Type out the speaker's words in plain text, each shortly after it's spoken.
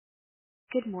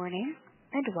Good morning,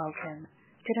 and welcome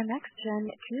to the Nexgen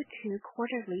Q2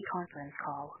 quarterly conference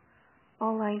call.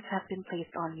 All lines have been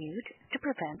placed on mute to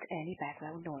prevent any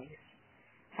background noise.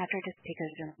 After the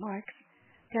speaker's remarks,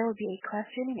 there will be a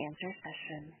question-and-answer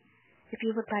session. If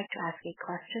you would like to ask a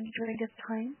question during this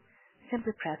time,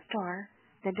 simply press star,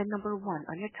 then the number 1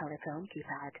 on your telephone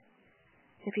keypad.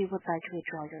 If you would like to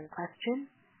withdraw your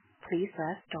question, please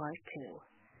press star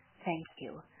 2. Thank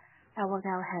you. I will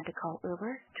now hand the call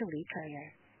over to Lee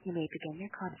Courier. You may begin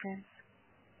your conference.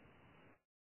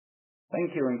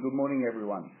 Thank you, and good morning,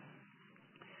 everyone.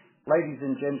 Ladies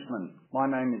and gentlemen,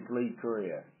 my name is Lee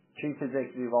Courier, Chief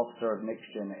Executive Officer of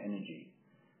Nexgen Energy.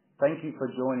 Thank you for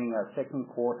joining our second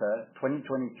quarter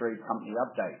 2023 company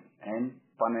update and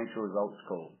financial results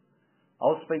call.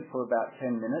 I'll speak for about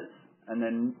 10 minutes, and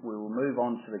then we will move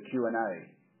on to the Q&A.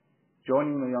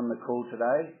 Joining me on the call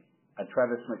today are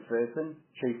Travis McPherson,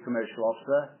 Chief Commercial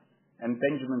Officer, and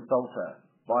Benjamin Salter,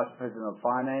 Vice President of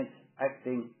Finance,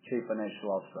 Acting Chief Financial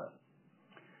Officer.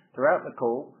 Throughout the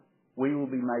call, we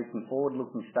will be making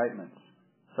forward-looking statements,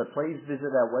 so please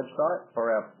visit our website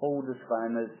for our full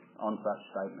disclaimers on such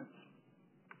statements.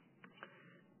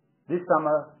 This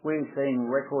summer, we're seeing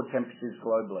record temperatures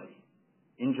globally.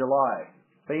 In July,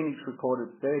 Phoenix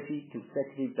recorded 30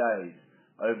 consecutive days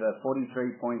over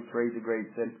 43.3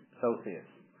 degrees Celsius.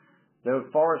 There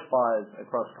were forest fires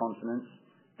across continents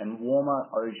and warmer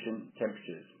ocean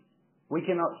temperatures. We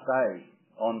cannot stay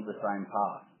on the same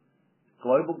path.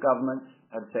 Global governments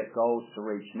have set goals to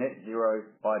reach net zero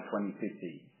by 2050,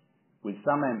 with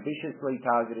some ambitiously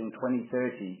targeting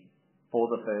 2030 for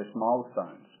the first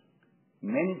milestones.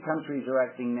 Many countries are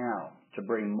acting now to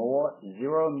bring more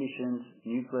zero-emissions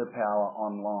nuclear power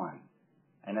online,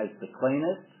 and as the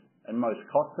cleanest and most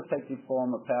cost-effective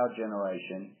form of power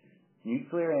generation,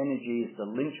 nuclear energy is the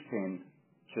linchpin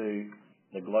to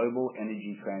the global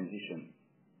energy transition.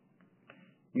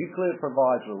 Nuclear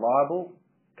provides reliable,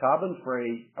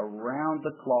 carbon-free,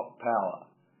 around-the-clock power,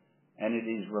 and it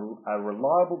is a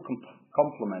reliable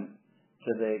complement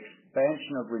to the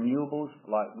expansion of renewables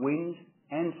like wind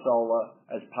and solar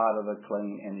as part of a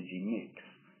clean energy mix.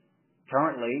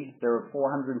 Currently, there are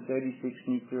 436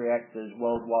 nuclear reactors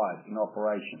worldwide in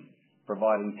operation,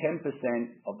 providing 10%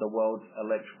 of the world's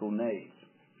electrical needs.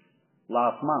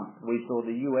 Last month, we saw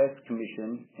the U.S.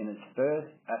 commission its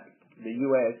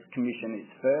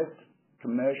first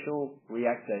commercial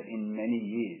reactor in many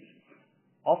years,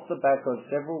 off the back of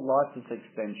several license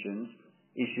extensions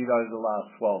issued over the last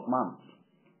 12 months.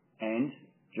 And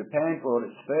Japan brought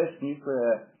its first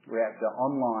nuclear reactor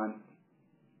online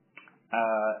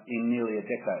in nearly a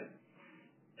decade.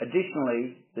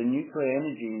 Additionally, the Nuclear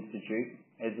Energy Institute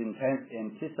is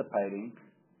anticipating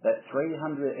that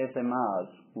 300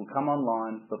 SMRs will come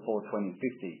online before 2050.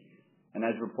 And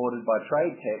as reported by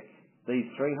TradeTech, these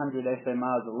 300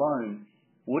 SMRs alone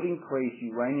would increase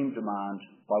uranium demand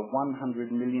by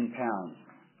 100 million pounds,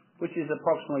 which is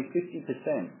approximately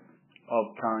 50%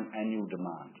 of current annual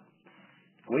demand.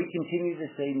 We continue to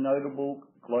see notable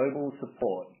global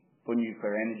support for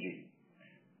nuclear energy.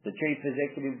 The chief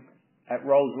executive at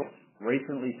Rolls-Royce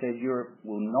recently said Europe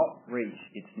will not reach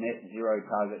its net zero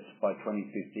targets by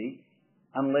 2050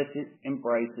 unless it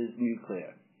embraces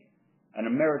nuclear. An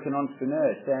American entrepreneur,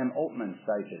 Sam Altman,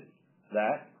 stated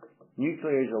that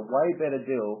nuclear is a way better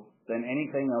deal than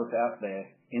anything else out there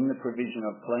in the provision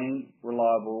of clean,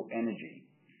 reliable energy,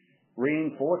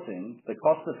 reinforcing the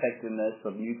cost-effectiveness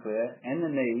of nuclear and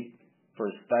the need for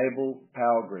a stable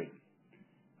power grid.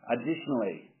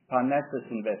 Additionally, Parnassus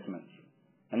Investments,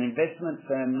 an investment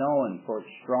firm known for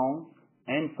its strong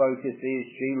and focused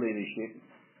ESG leadership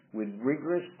with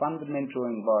rigorous fundamental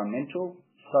environmental,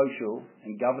 social,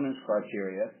 and governance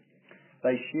criteria,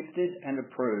 they shifted and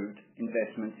approved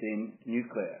investments in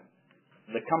nuclear.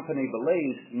 The company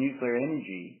believes nuclear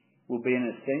energy will be an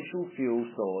essential fuel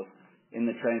source in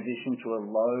the transition to a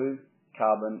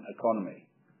low-carbon economy.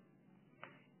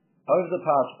 Over the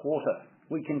past quarter,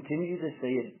 we continue to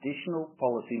see additional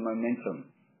policy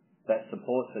momentum that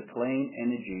supports a clean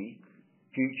energy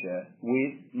future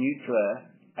with nuclear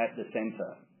at the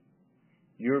centre.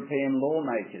 European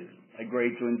lawmakers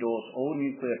agreed to endorse all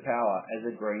nuclear power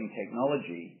as a green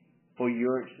technology for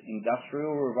Europe's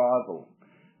industrial revival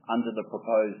under the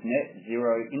proposed Net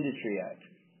Zero Industry Act,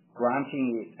 granting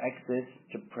it access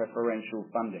to preferential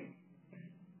funding.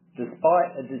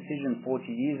 Despite a decision 40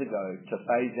 years ago to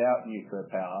phase out nuclear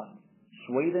power,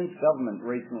 Sweden's government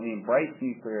recently embraced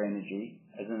nuclear energy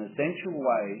as an essential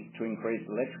way to increase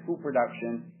electrical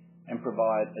production and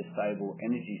provide a stable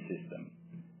energy system.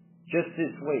 Just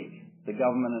this week, the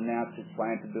government announced its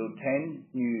plan to build 10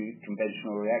 new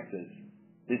conventional reactors.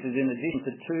 This is in addition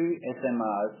to 2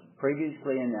 SMRs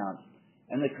previously announced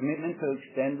and the commitment to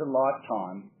extend the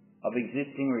lifetime of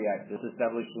existing reactors,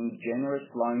 establishing generous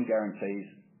loan guarantees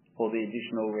for the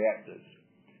additional reactors.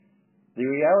 The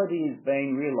reality is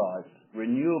being realised.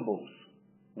 Renewables,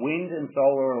 wind and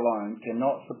solar alone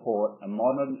cannot support a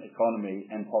modern economy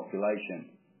and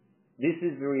population. This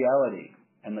is the reality,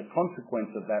 and the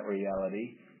consequence of that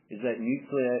reality is that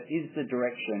nuclear is the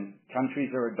direction countries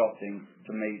are adopting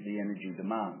to meet the energy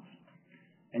demands.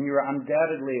 And you are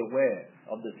undoubtedly aware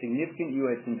of the significant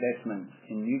US investments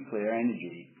in nuclear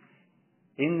energy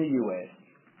in the US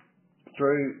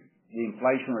through the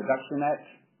Inflation Reduction Act,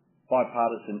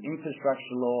 Bipartisan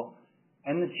Infrastructure Law,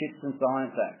 and the Chips and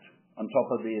Science Act, on top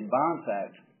of the Advance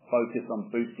Act focused on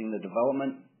boosting the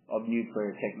development of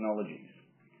nuclear technologies.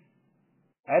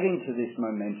 Adding to this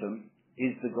momentum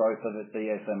is the growth of the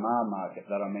SMR market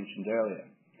that I mentioned earlier.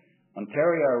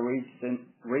 Ontario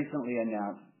recently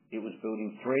announced it was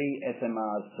building 3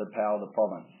 SMRs to power the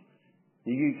province.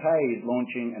 The UK is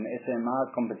launching an SMR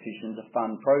competition to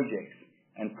fund projects,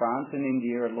 and France and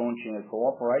India are launching a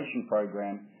cooperation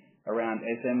program around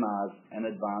SMRs and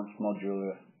advanced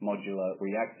modular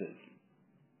reactors.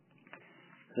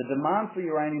 The demand for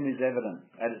uranium is evident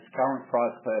at its current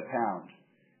price per pound,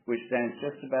 which stands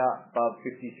just about above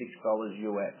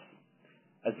 $56 US.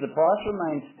 As the price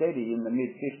remains steady in the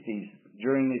mid-50s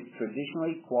during this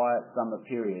traditionally quiet summer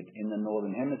period in the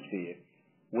Northern Hemisphere,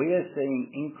 we are seeing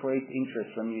increased interest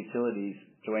from utilities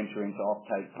to enter into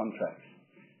offtake contracts.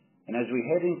 And as we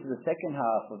head into the second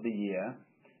half of the year,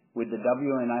 with the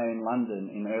WNA in London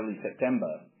in early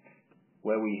September,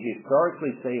 where we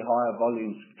historically see higher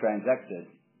volumes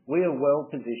transacted, we are well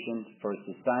positioned for a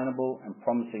sustainable and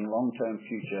promising long-term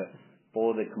future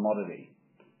for the commodity.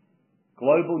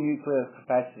 Global nuclear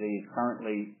capacity is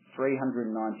currently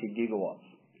 390 gigawatts,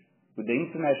 with the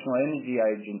International Energy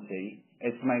Agency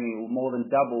estimating it will more than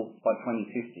double by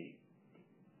 2050.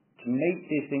 To meet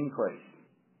this increase,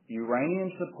 uranium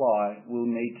supply will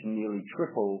need to nearly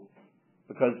triple,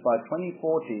 because by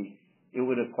 2040 it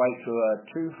would equate to a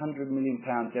 200 million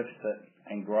pound deficit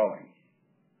and growing.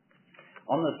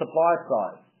 On the supply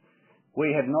side,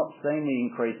 we have not seen the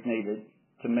increase needed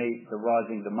to meet the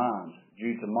rising demand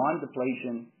due to mine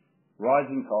depletion,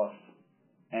 rising costs,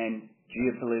 and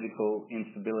geopolitical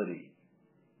instability.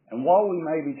 And while we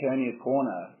may be turning a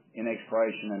corner in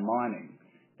exploration and mining,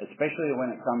 especially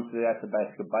when it comes to the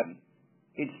Athabasca Basin,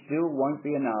 it still won't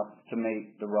be enough to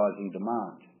meet the rising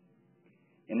demand.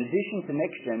 In addition to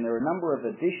Nexgen, there are a number of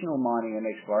additional mining and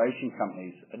exploration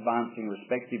companies advancing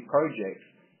respective projects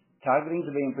targeting to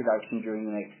be in production during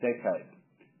the next decade.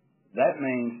 That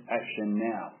means action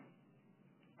now.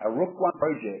 Our Rook I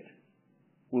project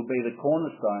will be the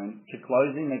cornerstone to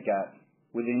closing the gap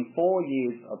within 4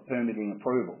 years of permitting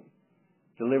approval,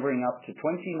 delivering up to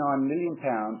 29 million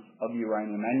pounds of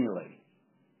uranium annually.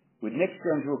 With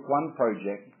Nexgen's Rook I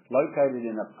project located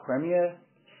in a premier,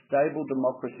 stable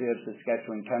democracy of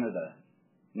Saskatchewan, Canada,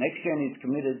 Nexgen is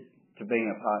committed to being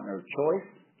a partner of choice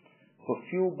for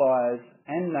fuel buyers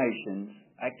and nations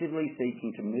actively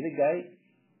seeking to mitigate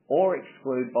or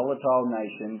exclude volatile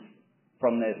nations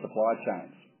from their supply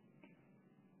chains.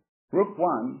 Rook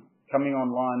I, coming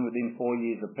online within 4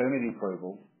 years of permitting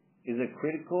approval, is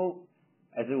critical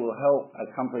as it will help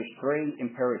accomplish 3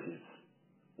 imperatives.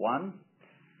 1,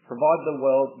 provide the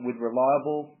world with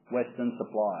reliable Western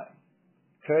supply,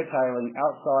 curtailing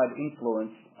outside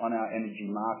influence on our energy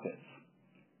markets.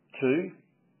 2,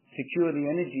 secure the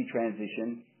energy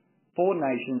transition for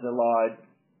nations allied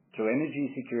to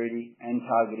energy security and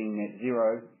targeting net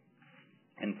zero.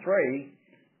 And 3,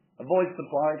 avoid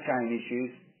supply chain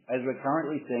issues as we're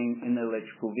currently seeing in the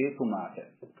electrical vehicle market.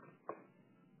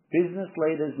 Business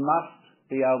leaders must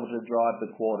be able to drive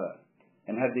the quarter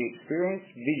and have the experience,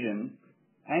 vision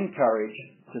and courage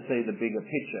to see the bigger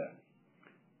picture.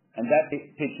 And that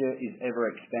big picture is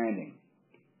ever expanding.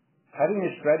 Having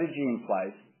a strategy in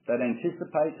place that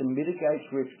anticipates and mitigates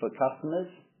risk for customers,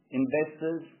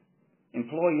 investors,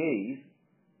 employees,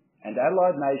 and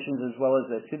allied nations as well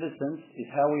as their citizens is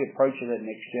how we approach it at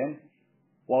Nexgen,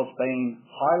 whilst being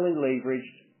highly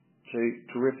leveraged to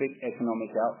terrific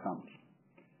economic outcomes.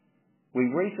 We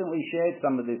recently shared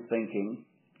some of this thinking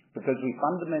because we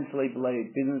fundamentally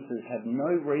believe businesses have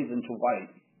no reason to wait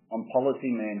on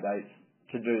policy mandates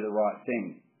to do the right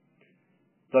thing.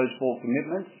 Those 4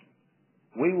 commitments: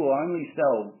 we will only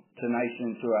sell to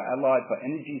nations who are allied for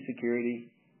energy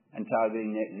security and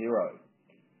targeting net zero.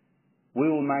 We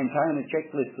will maintain a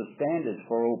checklist of standards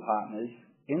for all partners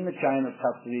in the chain of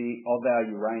custody of our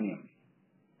uranium.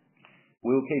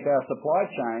 We will keep our supply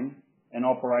chain and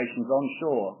operations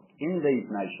onshore in these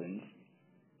nations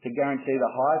to guarantee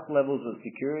the highest levels of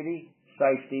security,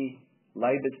 safety,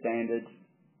 labour standards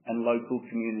and local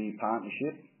community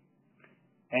partnership.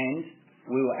 And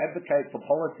we will advocate for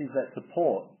policies that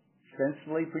support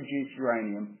sensibly produced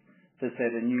uranium to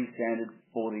set a new standard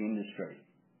for the industry.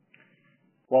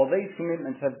 While these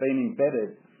commitments have been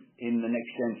embedded in the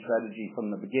Nexgen strategy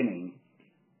from the beginning,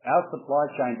 our supply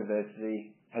chain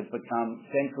diversity has become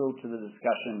central to the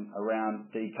discussion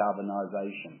around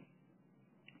decarbonisation.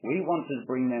 We want to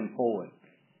bring them forward,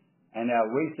 and our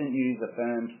recent news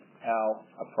affirms our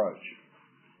approach.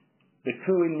 The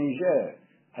coup in Niger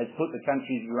has put the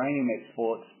country's uranium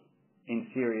exports in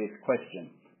serious question.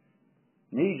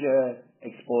 Niger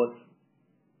exports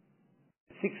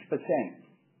 6%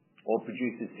 or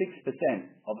produces 6%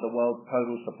 of the world's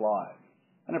total supply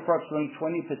and approximately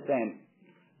 20%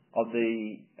 of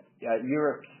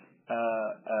Europe's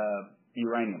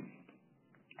uranium.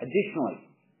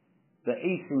 Additionally, the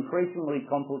East's increasingly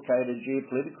complicated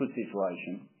geopolitical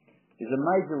situation is a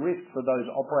major risk for those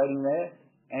operating there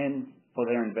and for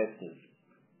their investors.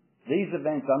 These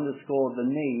events underscore the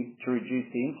need to reduce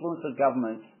the influence of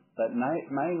governments that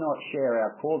may not share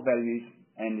our core values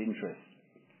and interests.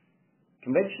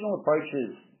 Conventional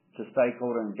approaches to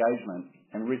stakeholder engagement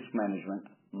and risk management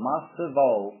must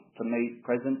evolve to meet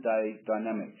present-day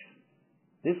dynamics.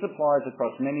 This applies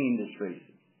across many industries,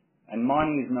 and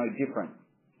mining is no different.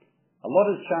 A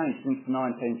lot has changed since the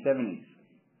 1970s,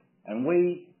 and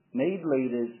we need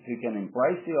leaders who can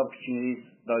embrace the opportunities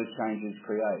those changes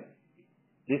create.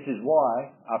 This is why,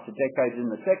 after decades in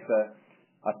the sector,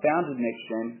 I founded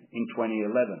Nexgen in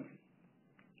 2011.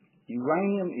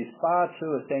 Uranium is far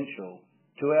too essential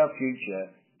to our future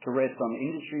to rest on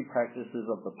industry practices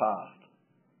of the past.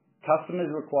 Customers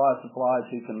require suppliers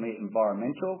who can meet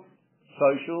environmental,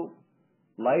 social,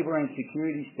 labour and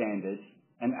security standards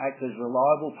and act as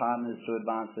reliable partners to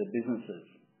advance their businesses.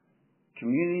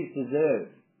 Communities deserve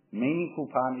meaningful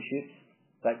partnerships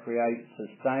that create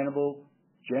sustainable,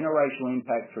 generational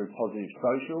impact through positive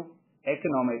social,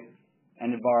 economic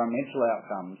and environmental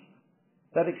outcomes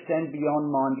that extend beyond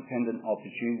mine-dependent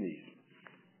opportunities.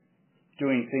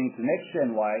 Doing things the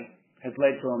Nexgen way has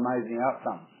led to amazing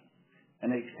outcomes and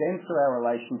extends to our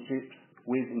relationships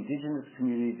with Indigenous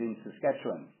communities in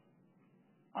Saskatchewan.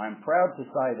 I am proud to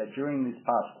say that during this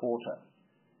past quarter,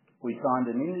 we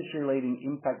signed an industry-leading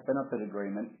impact benefit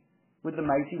agreement with the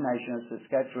Métis Nation of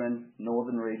Saskatchewan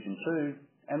Northern Region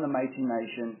 2 and the Métis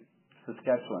Nation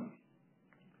Saskatchewan,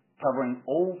 covering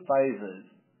all phases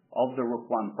of the Rook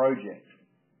I project.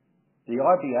 The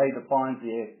IBA defines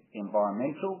the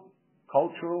environmental,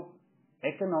 cultural,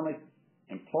 economic,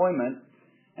 employment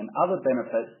and other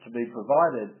benefits to be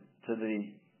provided to the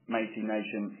Métis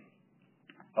Nation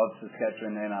of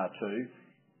Saskatchewan NR2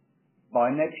 by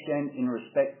Nexgen in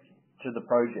respect to the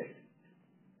project,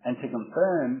 and to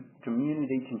confirm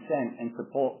community consent and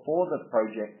support for the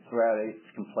project throughout its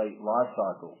complete life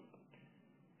cycle.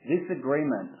 This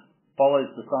agreement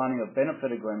follows the signing of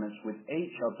benefit agreements with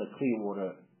each of the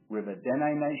Clearwater River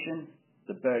Dene Nation,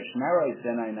 the Birch Narrows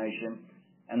Dene Nation,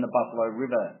 and the Buffalo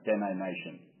River Dene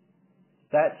Nation.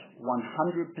 That's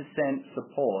 100%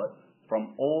 support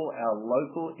from all our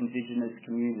local Indigenous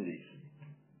communities.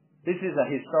 This is a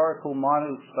historical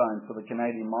milestone for a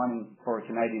Canadian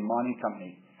mining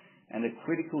company and a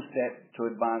critical step to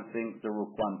advancing the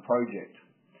Rook I project.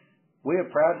 We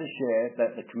are proud to share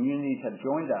that the communities have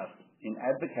joined us in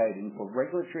advocating for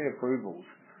regulatory approvals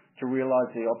to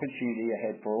realise the opportunity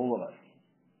ahead for all of us.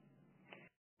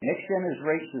 Nexgen has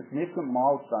reached a significant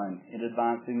milestone in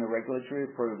advancing the regulatory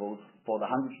approvals for the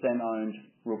 100% owned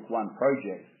Rook I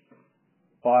project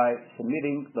by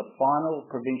submitting the final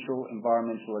provincial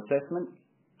environmental assessment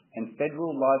and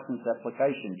federal licence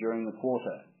application during the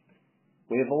quarter.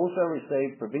 We have also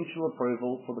received provincial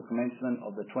approval for the commencement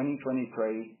of the 2023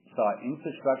 Site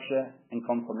Infrastructure and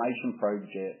Confirmation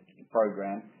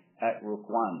Program at Rook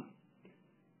I.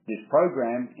 This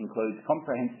program includes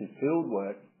comprehensive field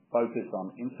work focused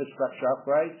on infrastructure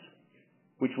upgrades,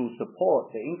 which will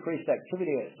support the increased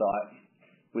activity at site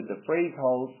with the freeze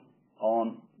holes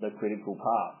on the critical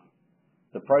path.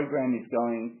 The program is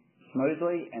going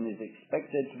smoothly and is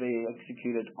expected to be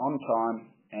executed on time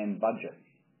and budget.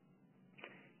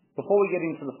 Before we get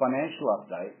into the financial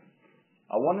update,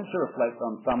 I wanted to reflect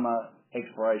on summer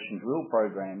exploration drill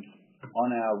programs on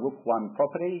our Rook I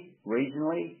property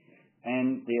regionally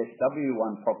and the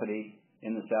SW1 property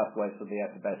in the southwest of the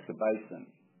Athabasca Basin.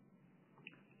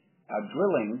 Our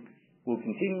drilling will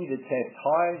continue to test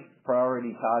high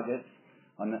priority targets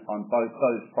on both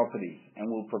those properties and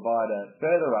will provide a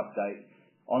further update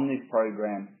on this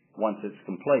program once it's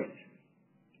complete.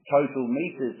 Total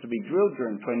metres to be drilled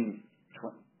during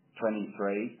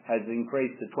has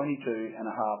increased to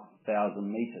 22,500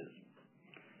 metres.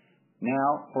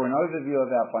 Now, for an overview of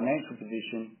our financial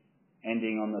position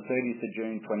ending on the 30th of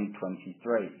June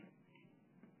 2023.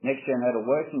 Nexgen had a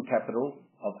working capital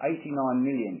of 89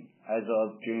 million as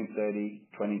of June 30,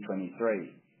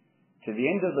 2023. To the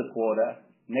end of the quarter,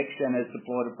 Nexgen has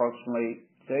deployed approximately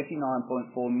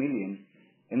 39.4 million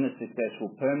in the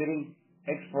successful permitting,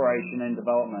 exploration and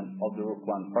development of the Rook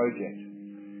I project.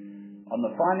 On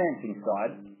the financing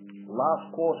side, last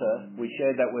quarter we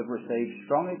shared that we've received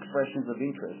strong expressions of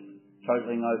interest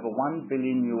totaling over $1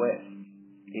 billion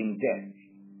in debt.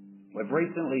 We've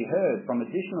recently heard from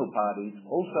additional parties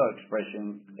also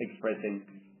expressing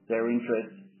their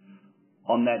interest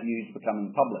on that news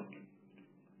becoming public.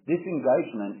 This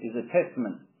engagement is a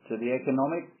testament to the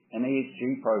economic and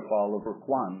ESG profile of Rook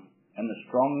I and the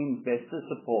strong investor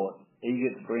support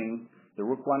eager to bring the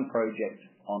Rook I project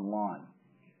online.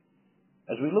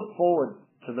 As we look forward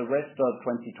to the rest of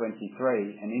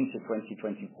 2023 and into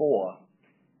 2024,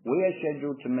 we are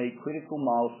scheduled to meet critical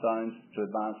milestones to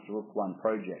advance the Rook I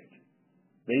project.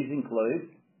 These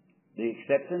include the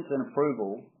acceptance and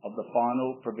approval of the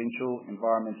final provincial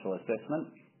environmental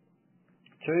assessment,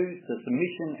 2, the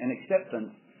submission and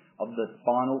acceptance of the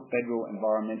final federal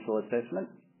environmental assessment,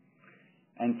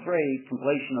 and 3,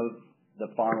 completion of the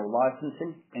final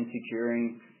licensing and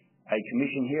securing a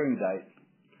commission hearing date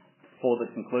for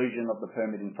the conclusion of the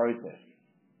permitting process.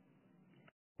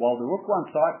 While the Rook I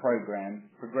site program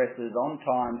progresses on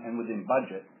time and within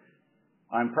budget,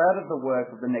 I am proud of the work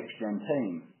of the Nexgen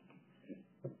team.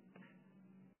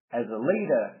 As a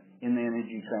leader in the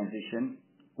energy transition,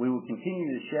 we will continue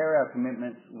to share our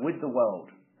commitments with the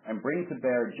world and bring to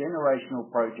bear a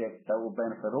generational project that will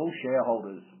benefit all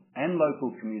shareholders and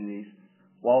local communities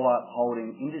while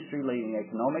upholding industry-leading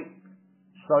economic,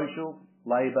 social,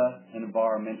 labour and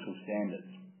environmental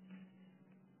standards.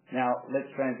 Now,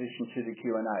 let's transition to the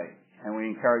Q&A, and we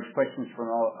encourage questions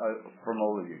from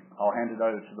all of you. I'll hand it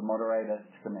over to the moderator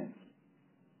to commence.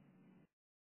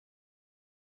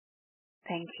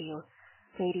 Thank you.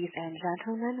 Ladies and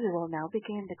gentlemen, we will now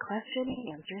begin the question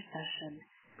and answer session.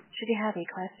 Should you have a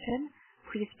question,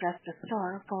 please press the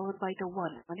star followed by the 1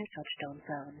 on your touchtone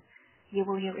phone. You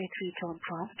will hear a 3-tone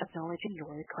prompt acknowledging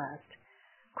your request.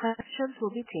 Questions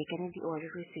will be taken in the order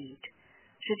received.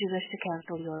 Should you wish to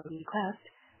cancel your request,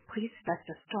 please press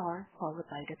the star followed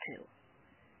by the 2.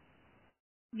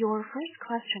 Your first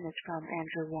question is from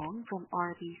Andrew Wong from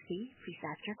RBC. Please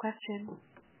ask your question.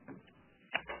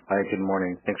 Hi, good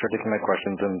morning. Thanks for taking my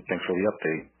questions and thanks for the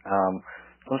update.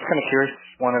 I was kind of curious,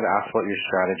 wanted to ask about your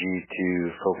strategy to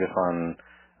focus on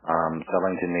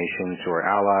selling to nations who are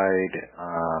allied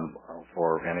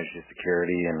for energy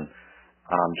security, and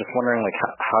just wondering, like,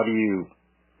 how do you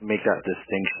make that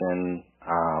distinction?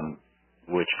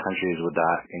 Which countries would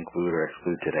that include or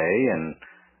exclude today? And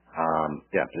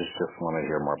just wanted to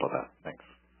hear more about that. Thanks.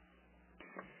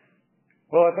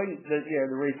 Well, I think that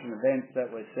the recent events that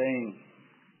we're seeing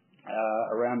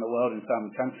around the world in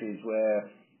some countries where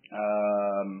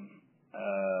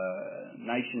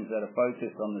nations that are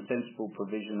focused on the sensible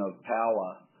provision of power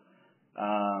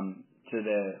to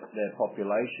their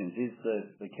populations is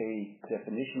the key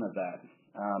definition of that.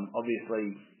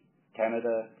 Obviously,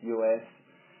 Canada, US,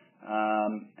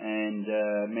 and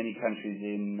many countries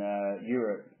in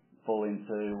Europe fall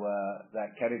into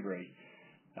that category.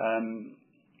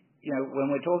 When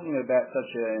we're talking about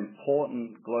such an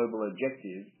important global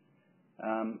objective,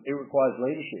 it requires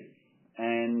leadership,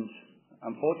 and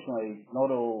unfortunately, not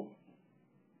all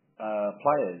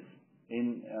players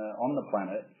on the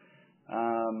planet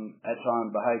at times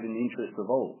behave in the interest of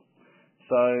all.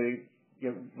 So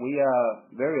we are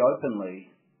very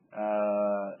openly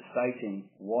stating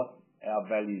what our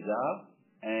values are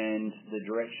and the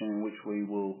direction in which we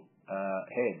will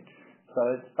head. So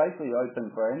it's basically open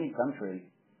for any country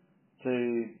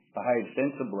to behave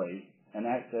sensibly and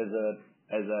act as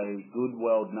a good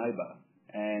world neighbour,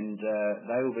 and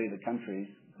they will be the countries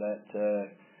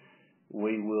that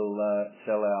we will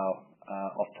sell our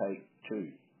offtake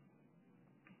to.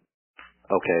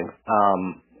 Okay.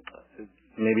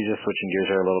 Maybe just switching gears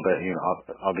here a little bit.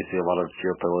 Obviously a lot of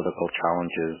geopolitical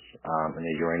challenges in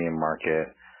the uranium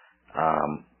market.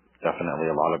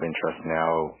 Definitely a lot of interest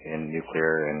now in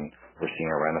nuclear, and we're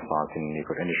seeing a renaissance in the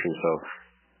nuclear industry. So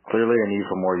clearly a need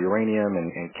for more uranium, and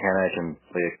Canada can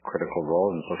play a critical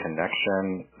role, and so can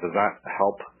Nexgen. Does that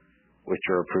help with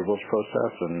your approvals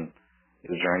process, and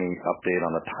is there any update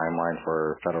on the timeline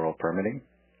for federal permitting?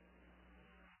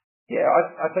 Yeah,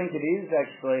 I think it is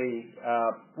actually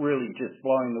really just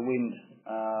blowing the wind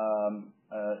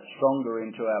stronger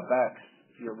into our backs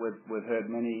we've heard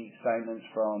many statements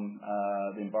from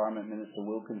the Environment Minister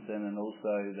Wilkinson and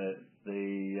also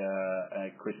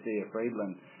the Chrystia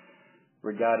Freeland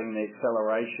regarding the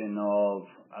acceleration of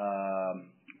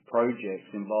projects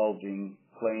involved in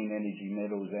clean energy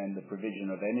metals and the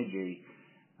provision of energy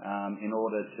in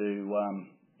order to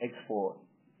export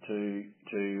to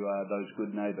those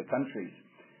good neighbour countries.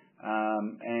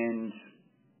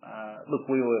 Look,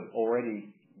 we were already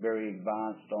very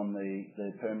advanced on the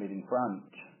permitting front.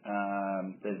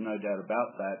 There's no doubt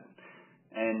about that,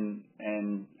 and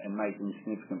making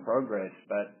significant progress.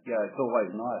 But yeah, it's always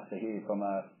nice to hear from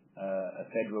a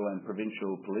federal and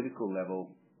provincial political level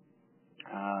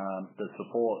the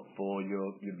support for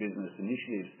your business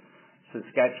initiatives.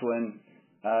 Saskatchewan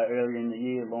earlier in the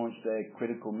year launched their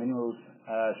critical minerals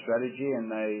strategy, and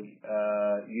they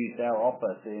used our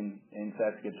office in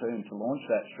Saskatoon to launch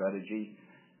that strategy,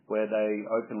 where they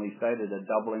openly stated a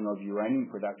doubling of uranium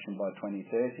production by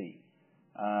 2030.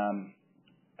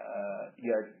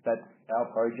 That's our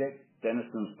project,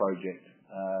 Denison's project,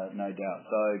 no doubt.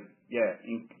 So yeah,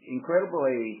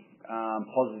 incredibly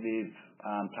positive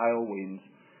tailwinds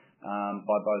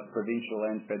by both provincial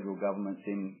and federal governments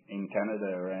in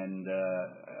Canada. And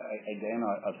again,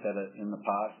 I've said it in the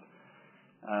past,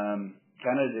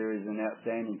 Canada is an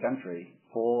outstanding country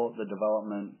for the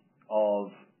development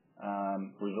of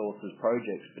resources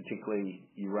projects, particularly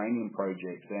uranium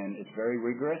projects, and it's very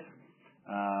rigorous,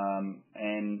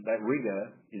 and that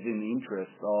rigour is in the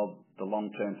interest of the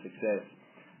long-term success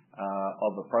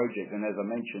of a project. And as I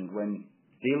mentioned, when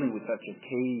dealing with such a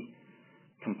key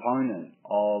component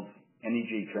of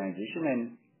energy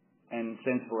transition, and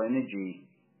sensible energy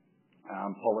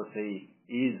policy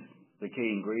is the key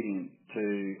ingredient to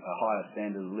a higher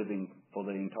standard of living for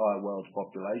the entire world's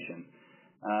population.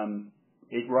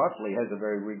 It rightfully has a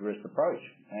very rigorous approach,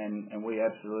 and we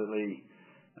absolutely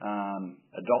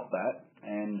adopt that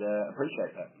and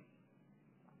appreciate that.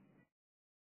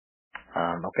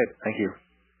 Okay, thank you.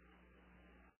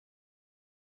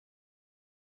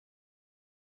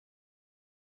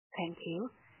 Thank you.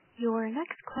 Your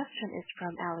next question is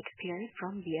from Alex Pierce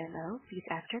from BMO. Please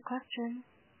ask your question.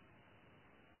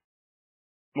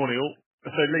 Morning all. So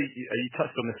Lee, you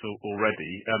touched on this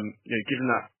already. Given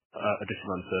that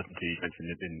additional uncertainty you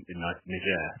mentioned in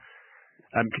Niger,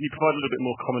 can you provide a little bit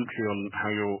more commentary on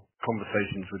how your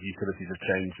conversations with utilities have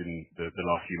changed in the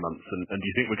last few months? And do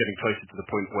you think we're getting closer to the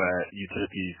point where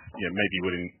utilities may be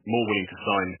more willing to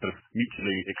sign sort of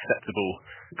mutually acceptable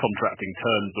contracting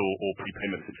terms or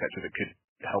prepayments, etc., that could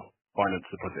help finance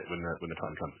the project when the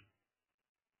time comes?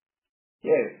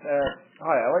 Yeah.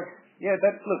 Hi, Alex. Yeah,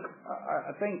 look,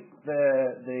 I think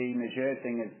the Niger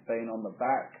thing has been on the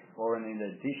back, or in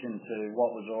addition to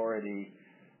what was already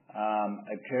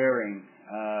occurring.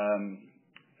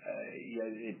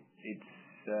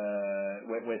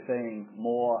 We're seeing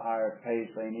more RFPs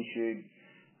being issued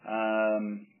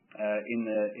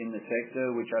in the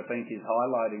sector, which I think is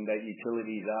highlighting that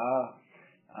utilities are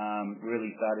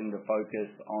really starting to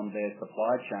focus on their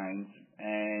supply chains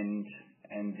and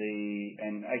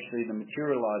actually the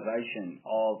materialization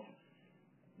of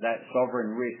that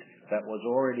sovereign risk that was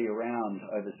already around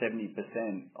over 70%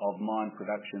 of mine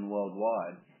production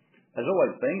worldwide has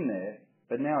always been there,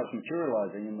 but now it's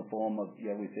materializing in the form of,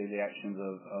 we see the actions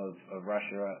of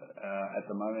Russia at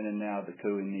the moment, and now the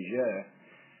coup in Niger,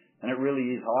 and it really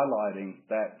is highlighting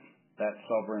that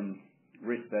sovereign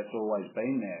risk that's always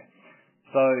been there.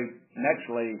 So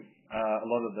naturally, a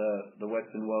lot of the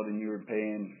Western world and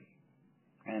European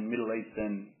and Middle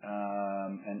Eastern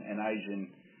and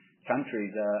Asian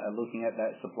countries are looking at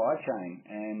that supply chain,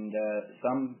 and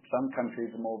some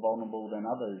countries are more vulnerable than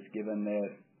others given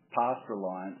their past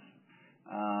reliance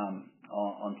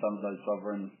on some of those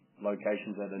sovereign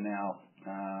locations that are now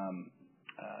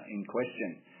in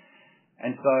question.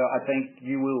 And so I think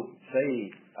you will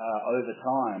see over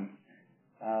time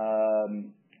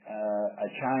a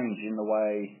change in the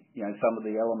way some of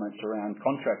the elements around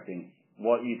contracting.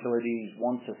 What utilities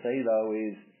want to see, though,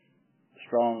 is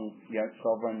strong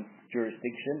sovereign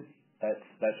jurisdiction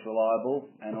that's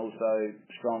reliable, and also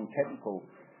strong technical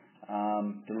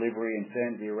delivery and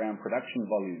certainty around production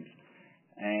volumes.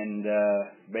 And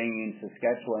being in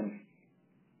Saskatchewan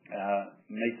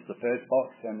meets the first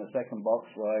box, and the second box,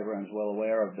 well, everyone's well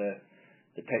aware of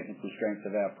the technical strength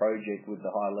of our project with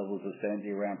the high levels of certainty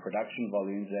around production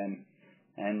volumes,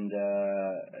 and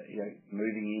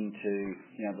moving into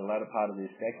the latter part of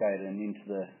this decade and into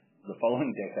the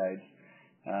following decades,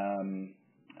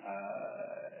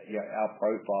 our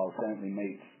profile certainly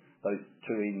meets those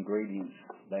two ingredients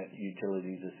that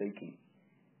utilities are seeking.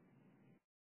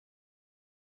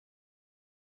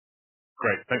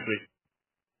 Great, thanks, Lee.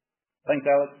 Thanks,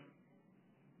 Alex.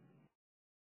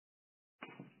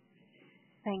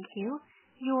 Thank you.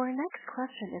 Your next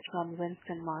question is from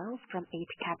Winston Miles from 8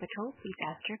 Capital. Please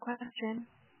ask your question.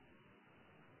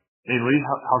 Hey Lee,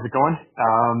 how's it going?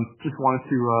 Just wanted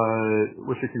to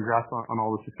wish you congrats on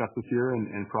all the success this year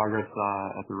and progress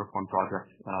at the Rook I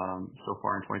project so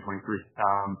far in 2023.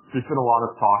 There's been a lot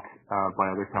of talk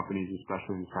by other companies,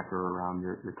 especially in the sector, around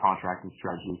your contracting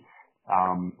strategy.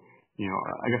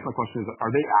 I guess my question is,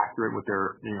 are they accurate with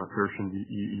their assertions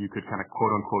you could kind of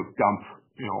quote unquote dump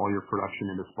all your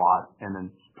production into spot? And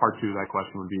then part two of that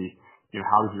question would be,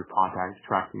 how does your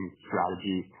contracting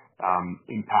strategy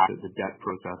impact the debt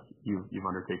process you've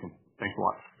undertaken? Thanks a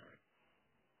lot.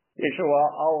 Yeah, sure.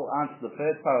 I'll answer the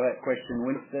first part of that question,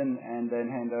 Winston, and then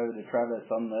hand over to Travis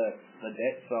on the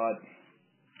debt side,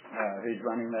 who's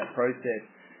running that process.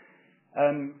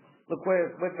 Look,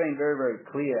 we've been very, very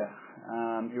clear,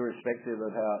 irrespective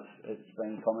of how it's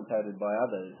been commentated by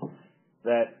others,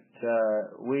 that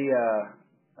we are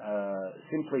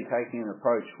simply taking an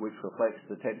approach which reflects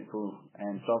the technical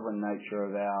and sovereign nature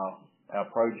of our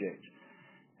project.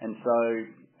 And so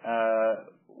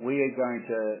we are going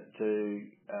to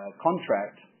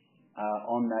contract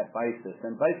on that basis.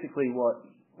 And basically what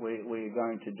we're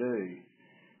going to do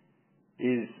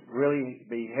is really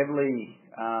be heavily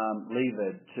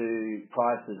levered to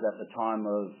prices at the time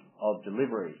of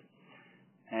delivery.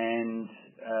 And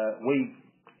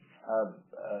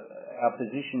our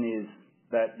position is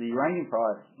that the uranium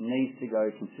price needs to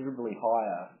go considerably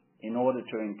higher in order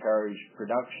to encourage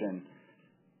production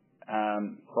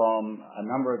from a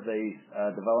number of these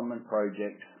development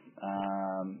projects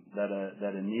that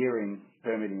are nearing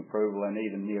permitting approval and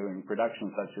even nearing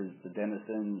production, such as the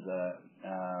Denisons,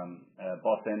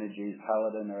 Boss Energy's,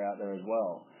 Paladin are out there as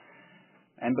well.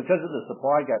 And because of the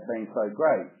supply gap being so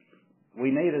great,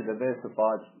 we need a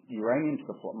diversified uranium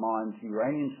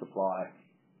supply,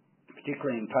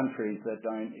 particularly in countries that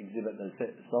don't exhibit the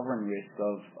sovereign risk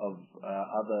of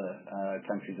other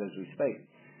countries as we speak,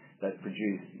 that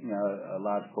produce a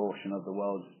large portion of the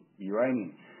world's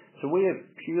uranium. So we are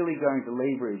purely going to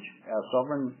leverage our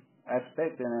sovereign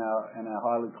aspect and our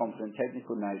highly competent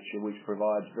technical nature, which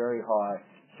provides very high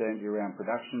certainty around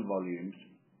production volumes.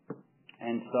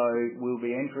 And so we'll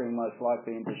be entering most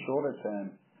likely into shorter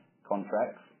term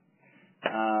contracts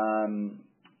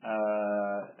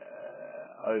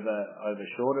over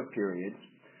shorter periods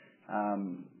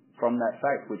from that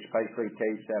fact, which basically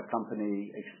keeps our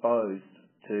company exposed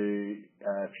to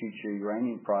future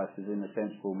uranium prices in a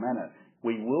sensible manner.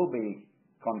 We will be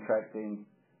contracting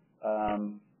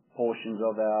portions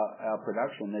of our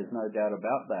production. There's no doubt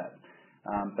about that,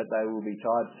 but they will be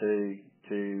tied to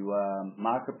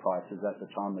market prices at the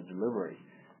time of delivery,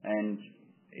 and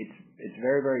it's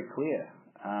very, very clear.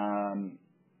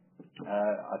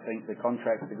 I think the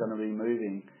contracts are going to be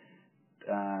moving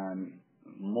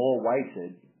more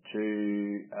weighted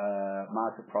to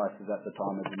market prices at the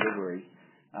time of delivery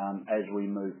as we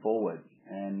move forward,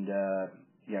 and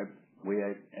we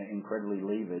are incredibly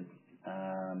levered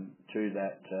to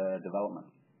that development.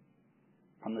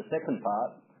 On the second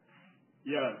part.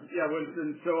 Yeah,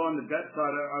 Winston. So on the debt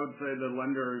side, I would say the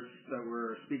lenders that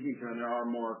we're speaking to, and there are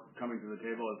more coming to the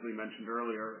table, as we mentioned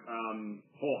earlier,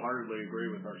 wholeheartedly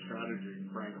agree with our strategy,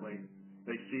 frankly.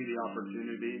 They see the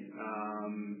opportunity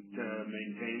to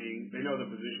maintaining, they know the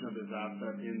position of this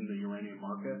asset in the uranium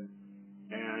market,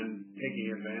 and taking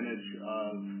advantage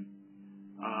of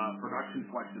production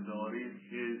flexibility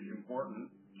is important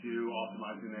to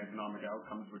optimizing the economic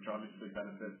outcomes, which obviously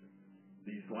benefits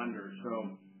these lenders.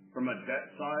 So from a debt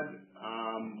side,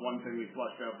 one thing we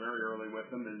fleshed out very early with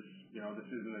them is, this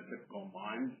isn't a typical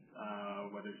mine,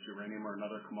 whether it's uranium or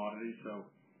another commodity. So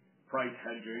price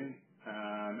hedging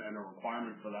and a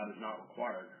requirement for that is not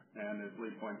required. And as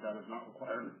Lee points out, is not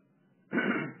required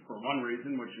for one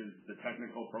reason, which is the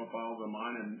technical profile of the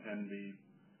mine and the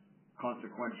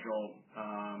consequential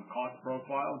cost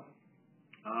profile,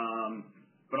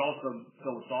 but also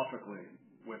philosophically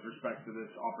with respect to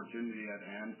this opportunity at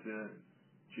hand to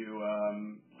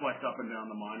flex up and down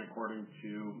the mine according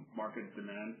to market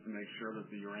demands to make sure that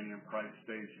the uranium price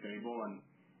stays stable and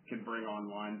can bring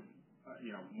online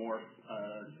more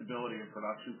stability in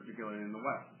production, particularly in the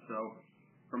West. So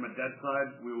from a debt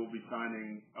side, we will be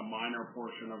signing a minor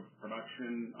portion of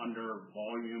production under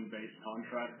volume-based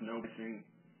contracts, no pricing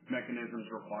mechanisms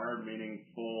required, meaning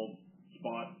full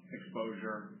spot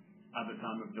exposure at the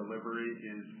time of delivery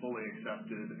is fully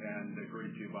accepted and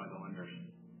agreed to by the lenders.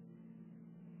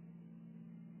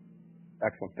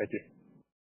 Excellent. Thank you.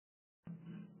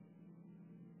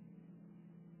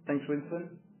 Thanks,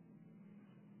 Winston.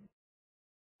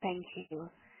 Thank you.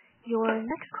 Your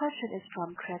next question is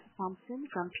from Chris Thompson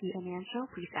from P Financial.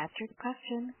 Please answer the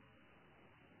question.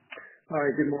 Hi,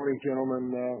 good morning,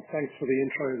 gentlemen. Thanks for the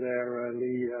intro there,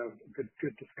 Lee.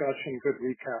 Good discussion, good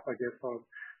recap, I guess,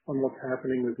 on what's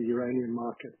happening with the uranium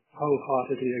market.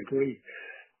 Wholeheartedly agree.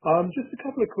 Just a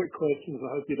couple of quick questions, I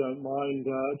hope you don't mind.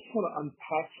 I just want to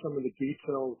unpack some of the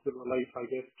details that relate, I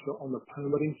guess, to on the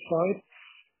permitting side.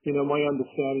 My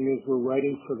understanding is we're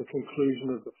waiting for the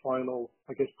conclusion of the final,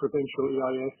 I guess, provincial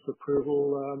EIS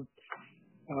approval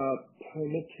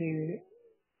permitting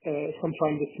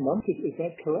sometime this month. Is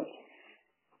that correct?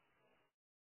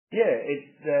 Yeah,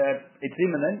 it's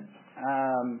imminent.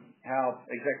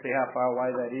 Exactly how far away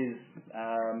that is,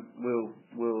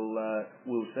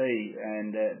 we'll see.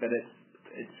 But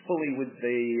it's fully with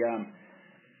the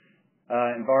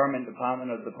Environment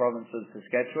Department of the Province of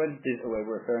Saskatchewan. We're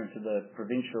referring to the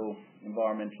provincial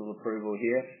environmental approval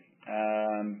here.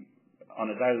 On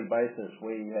a daily basis,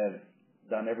 we have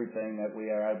done everything that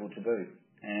we are able to do.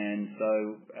 And so,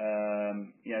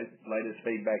 latest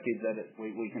feedback is that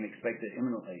we can expect it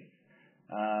imminently.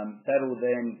 That'll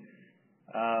then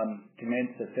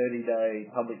commence a 30-day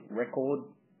public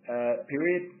record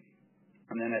period,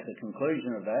 and then at the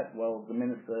conclusion of that,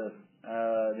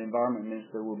 the Environment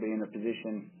Minister will be in a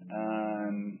position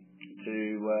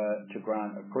to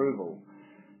grant approval.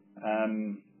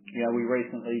 We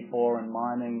recently, Foran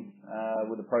Mining,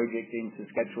 with a project in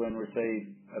Saskatchewan,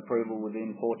 received approval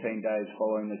within 14 days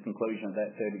following the conclusion of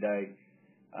that 30-day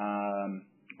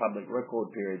public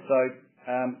record period. So,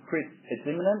 Chris, it's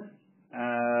imminent.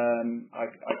 I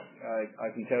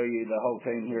can tell you the whole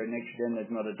team here at Nexgen,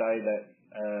 there's not a day that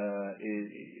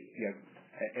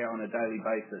on a daily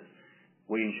basis,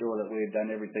 we ensure that we've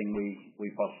done everything we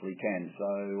possibly can.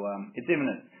 So it's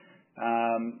imminent.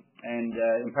 And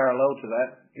in parallel to that,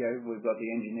 we've got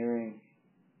the engineering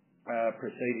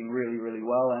proceeding really, really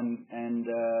well, and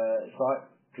site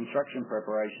construction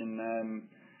preparation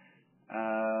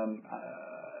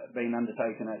being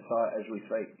undertaken at site as we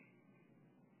speak.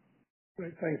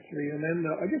 Great, thanks, Lee. And then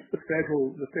I guess the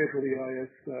federal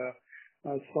EIS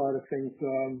side of things.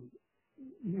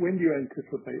 When do you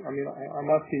anticipate? I mean, I'm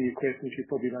asking you questions you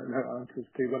probably don't know answers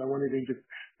to, but I wanted to just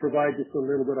provide just a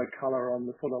little bit of color on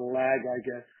the sort of lag, I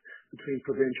guess, between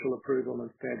provincial approval and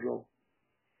federal.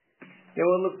 Yeah,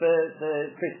 well, look,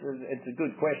 Chris, it's a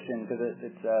good question because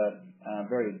it's a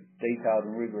very detailed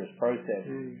and rigorous process.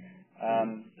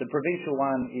 The provincial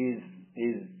one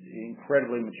is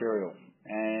incredibly material,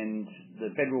 and the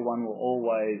federal one will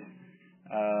always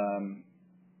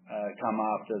come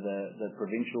after the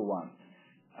provincial one.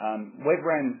 We've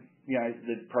ran,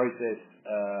 the process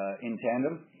in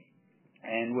tandem,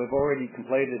 and we've already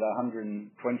completed a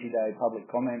 120-day public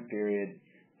comment period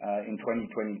in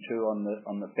 2022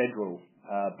 on the federal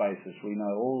basis. We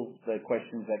know all the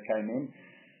questions that came in.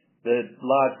 The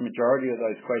large majority of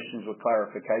those questions were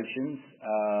clarifications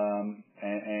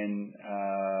and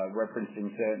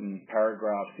referencing certain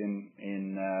paragraphs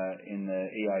in the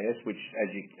EIS, which, as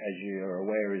you are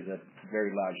aware, is a very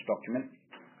large document.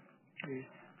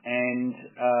 And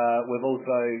we've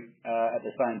also, at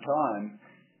the same time,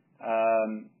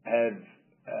 have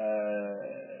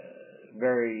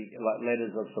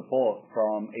letters of support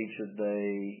from each of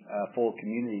the 4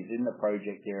 communities in the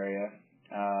project area,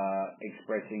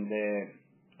 expressing their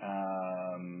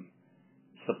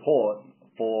support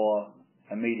for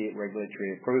immediate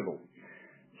regulatory approval.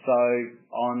 So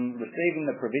on receiving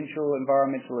the provincial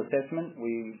environmental assessment,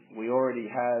 we already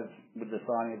have, with the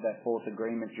signing of that 4th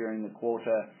agreement during the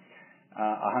quarter,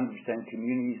 100%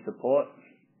 community support,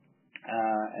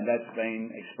 and that's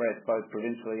been expressed both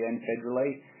provincially and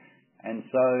federally. And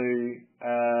so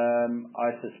I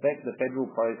suspect the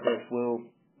federal process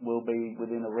will be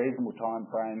within a reasonable time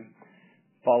frame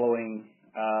following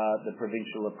the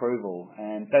provincial approval,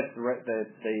 and that's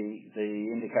the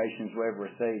indications we've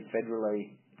received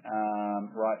federally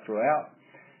right throughout.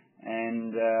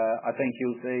 And I think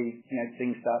you'll see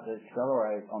things start to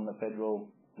accelerate on the federal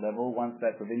level once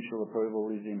that provincial approval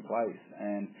is in place.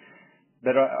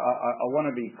 But I want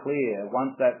to be clear,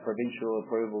 once that provincial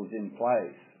approval is in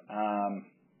place,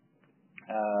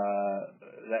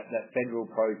 that federal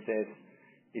process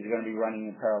is going to be running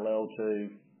in parallel to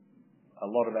a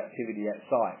lot of activity at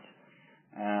site.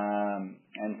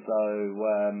 And so,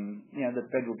 the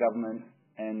federal government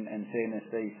and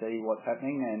CNSC see what's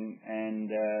happening and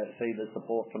see the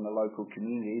support from the local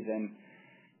communities, and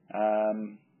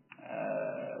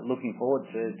looking forward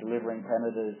to delivering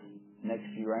Canada's next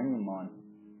uranium mine.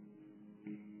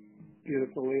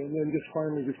 Beautifully. And then just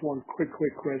finally, just one quick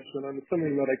question. And it's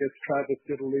something that I guess Travis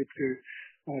did allude to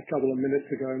a couple of minutes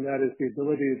ago, and that is the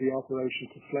ability of the operation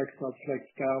to flex up, flex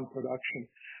down production.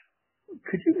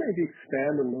 Could you maybe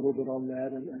expand a little bit on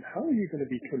that, and how are you going to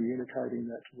be communicating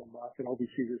that to the market?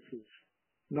 Obviously, this is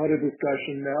not a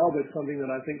discussion now, but something that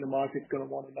I think the market's going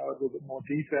to want to know a little bit more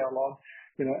detail on,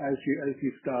 as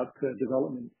you start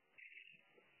development.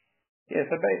 Yeah,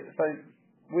 so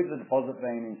with the deposit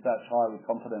being in such highly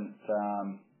confident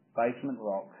basement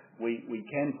rock, we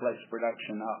can flex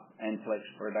production up and flex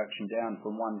production down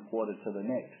from one quarter to the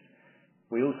next.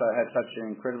 We also have such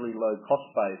an incredibly low cost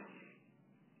base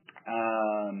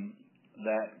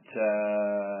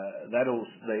that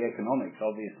also the economics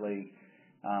obviously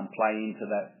play into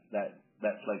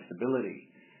that flexibility.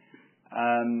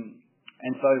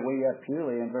 And so we are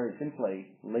purely and very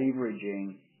simply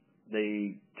leveraging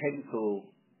the technical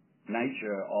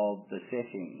nature of the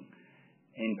setting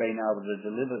in being able to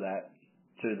deliver that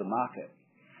to the market.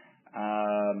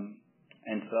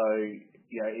 And so,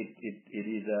 it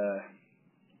is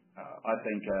I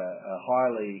think a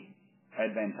highly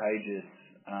advantageous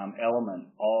element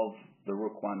of the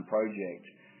Rook I project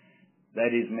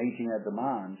that is meeting a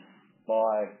demand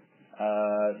by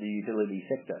the utility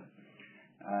sector.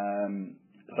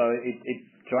 So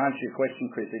to answer your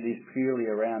question, Chris, it is purely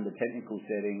around the technical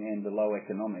setting and the low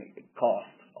economic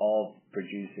cost of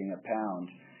producing a pound,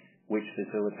 which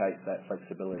facilitates that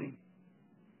flexibility.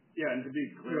 Yeah, and to be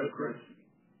clear,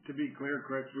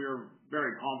 Chris, we are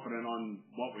very confident on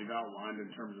what we've outlined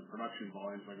in terms of production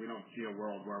volumes. Like, we don't see a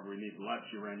world where we need less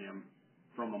uranium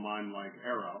from a mine like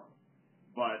Arrow,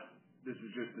 but this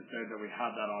is just to say that we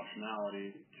have that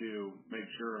optionality to make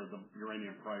sure the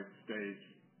uranium price stays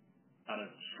at a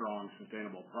strong,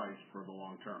 sustainable price for the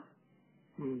long term.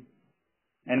 Mm.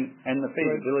 And the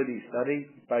feasibility study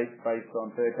based on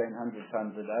 1,300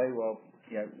 tonnes a day, well,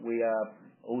 we are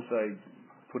also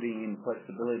putting in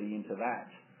flexibility into that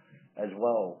as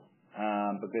well,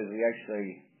 because we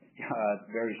actually are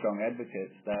very strong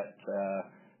advocates that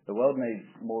the world needs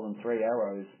more than 3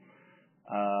 Arrows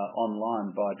online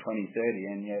by 2030,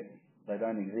 and yet they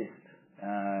don't exist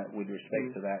with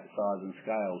respect to that size and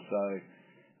scale. So,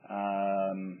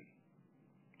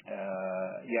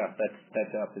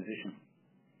 that's our position.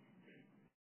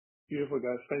 Beautiful,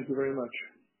 guys. Thank you very much.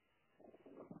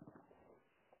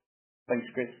 Thanks,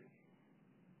 Chris.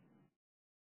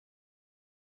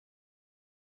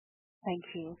 Thank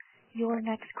you. Your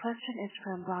next question is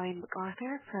from Brian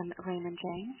MacArthur from Raymond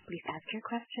James. Please ask your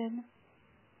question.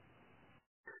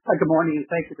 Hi, good morning, and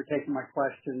thank you for taking my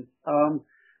question.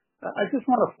 I just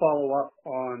want to follow up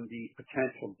on the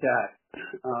potential debt.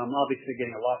 Obviously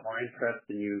getting a lot more interest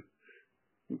than you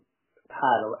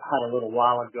had a little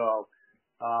while ago.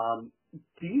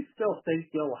 Do you still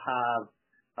think you'll have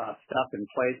stuff in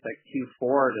place at Q4?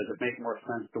 Or does it make more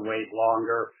sense to wait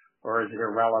longer, or is it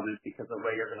irrelevant because the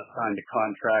way you're going to sign the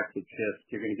contract, it's just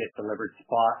you're going to get delivered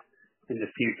spot in the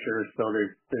future, so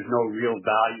there's no real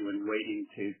value in waiting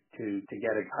to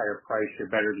get a higher price?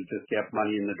 You're better to just get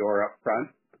money in the door up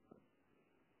front?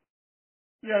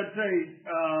 Yeah, I'd say,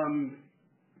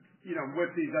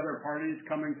 with these other parties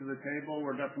coming to the table,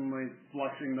 we're definitely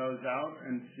flushing those out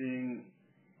and seeing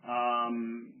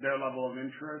their level of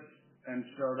interest. And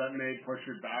so that may push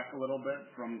it back a little bit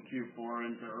from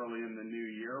Q4 into early in the new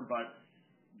year, but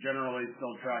generally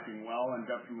still tracking well and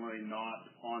definitely not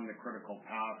on the critical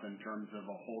path in terms of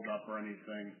a holdup or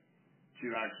anything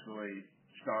to actually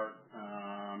start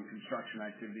construction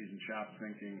activities and shaft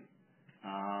sinking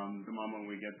the moment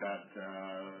we get that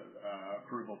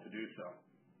approval to do so.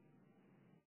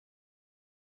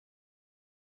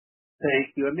 Thank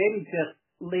you. And maybe just,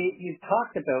 Lee, you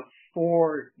talked about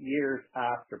 4 years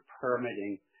after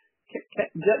permitting.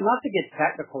 Not to get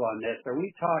technical on this, are we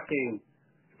talking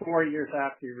 4 years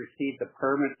after you receive the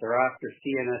permits or after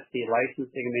CNSC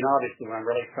licensing? I mean, obviously what I'm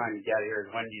really trying to get here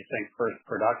is, when do you think first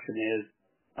production is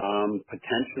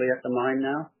potentially at the mine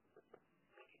now?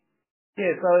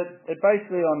 Yeah, so it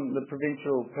basically on the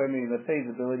provincial permitting, the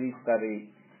feasibility study,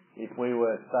 if we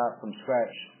were to start from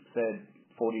scratch, said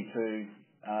 42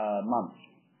 months.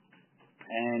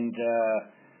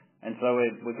 And so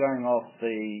we're going off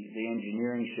the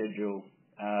engineering schedule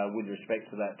with respect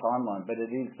to that timeline, but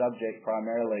it is subject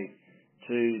primarily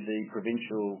to the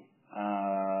provincial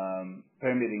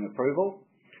permitting approval.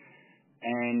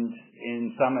 And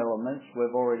in some elements,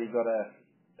 we've already got a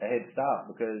head start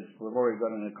because we've already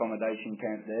got an accommodation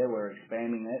camp there. We're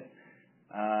expanding it.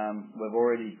 We've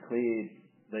already cleared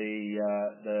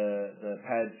the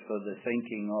pads for the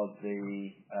sinking of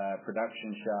the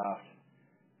production shaft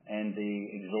and the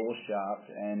exhaust shaft,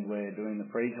 and we're doing the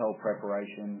freeze-hole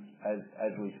preparations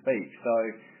as we speak. So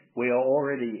we are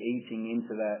already eating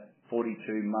into that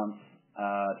 42-month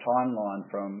timeline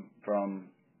from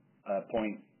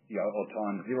point or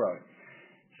time zero.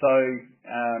 So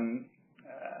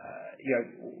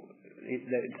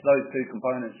it's those two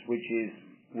components which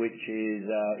is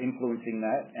influencing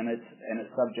that, and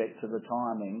it's subject to the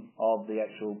timing of the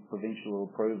actual provincial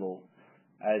approval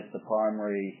as the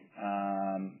primary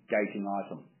gating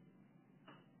item.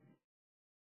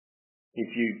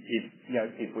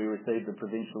 If we receive the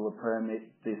provincial permit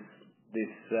this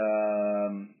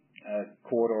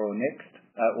quarter or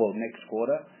next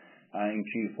quarter in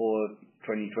Q4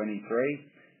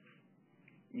 2023,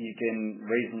 you can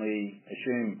reasonably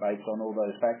assume, based on all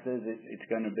those factors, it's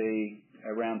going to be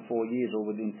around 4 years or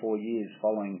within 4 years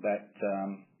following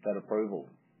that approval,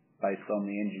 based on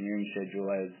the engineering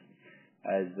schedule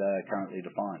as currently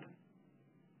defined.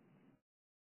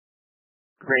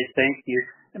 Great, thank you.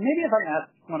 And maybe if I can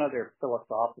ask one other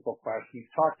philosophical question.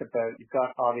 You've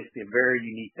got obviously a very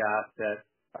unique asset,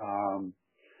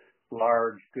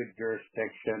 large, good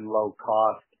jurisdiction, low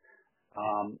cost,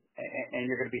 and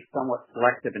you're going to be somewhat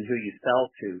selective in who you sell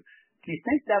to. Do you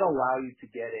think that'll allow you to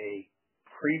get a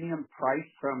premium price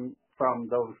from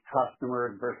those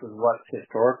customers versus what's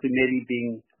historically maybe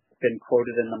been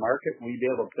quoted in the market? Will you be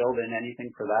able to build in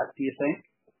anything for that, do you think?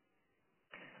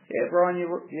 Yeah, Brian,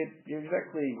 you're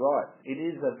exactly right. It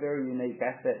is a very unique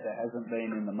asset that hasn't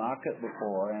been in the market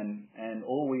before, and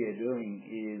all we are doing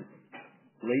is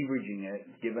leveraging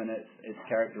it, given its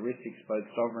characteristics, both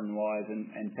sovereign-wise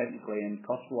and technically and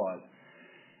cost-wise.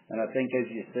 And I think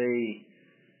as you see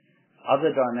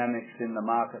other dynamics in the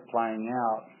market playing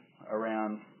out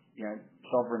around,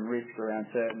 sovereign risk around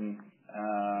certain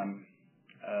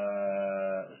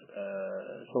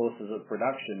sources of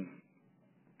production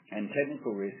and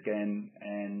technical risk, and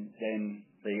then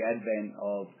the advent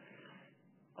of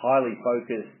highly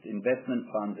focused investment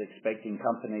funds expecting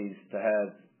companies to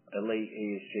have elite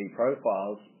ESG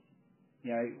profiles,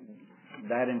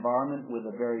 that environment with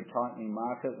a very tightening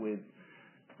market with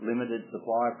limited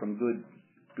supply from good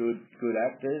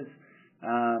actors,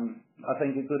 I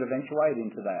think it could eventuate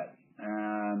into that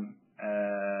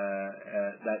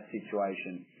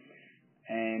situation.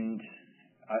 And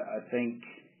I think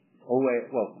all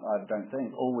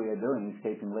we are doing is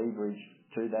keeping leverage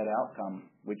to that outcome,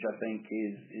 which I think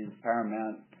is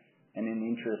paramount and in the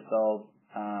interest of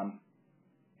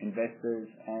investors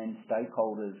and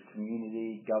stakeholders,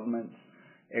 community, governments,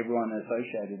 everyone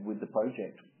associated with the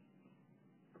project.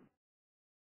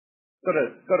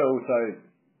 Got to also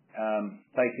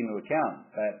take into account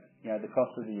that the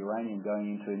cost of the uranium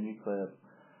going into a nuclear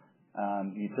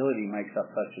utility makes up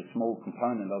such a small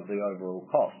component of the overall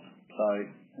cost. So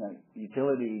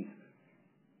utilities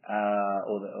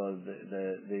or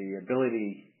the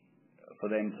ability for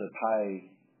them to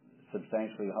pay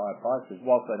substantially higher prices,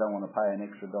 whilst they don't want to pay an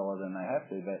extra dollar than they have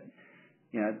to, but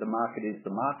the market is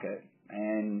the market,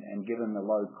 and given the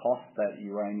low cost that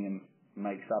uranium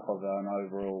makes up of an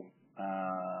overall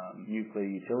nuclear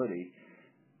utility,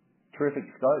 terrific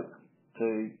scope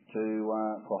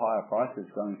for higher prices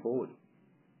going forward.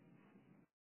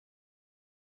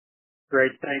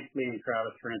 Great, thanks, Lee and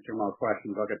Travis, for answering more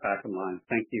questions. I'll get back in line.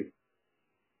 Thank you.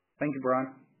 Thank you,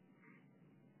 Brian.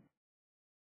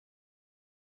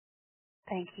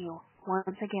 Thank you.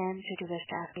 Once again, should you wish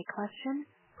to ask a question,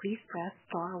 please press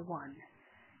star 1.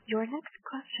 Your next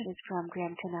question is from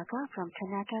Graham Tanaka from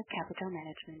Tanaka Capital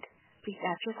Management. Please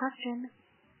ask your question.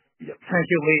 Yep. Thank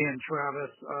you, Lee and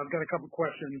Travis. I've got a couple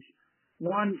questions.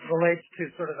 One relates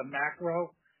to sort of the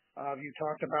macro. You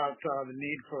talked about the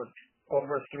need for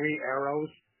over 3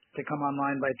 arrows to come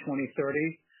online by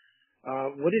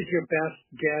 2030. What is your best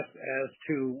guess as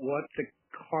to what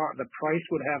the price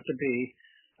would have to be,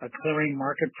 a clearing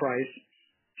market price,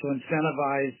 to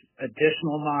incentivize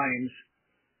additional mines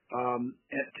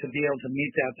to be able to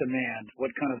meet that demand?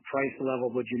 What kind of price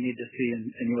level would you need to see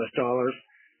in U.S. dollars?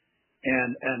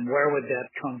 And where would that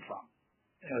come from?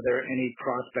 Are there any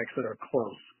prospects that are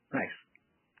close? Thanks.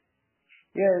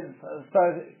 Yeah, so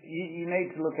you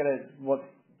need to look at it, what's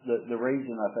the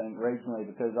region, I think, regionally,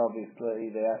 because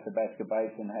obviously the Athabasca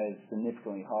Basin has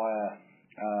significantly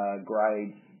higher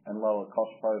grades and lower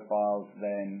cost profiles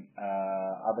than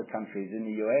other countries. In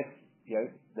the US,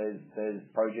 there's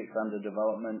projects under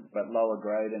development but lower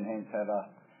grade and hence have a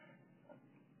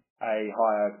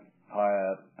higher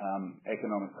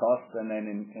economic cost. And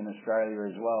then in Australia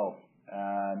as well,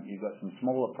 you've got some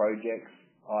smaller projects,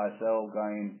 ISL,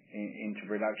 going into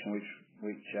production,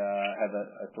 which have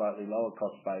a slightly lower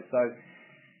cost base. So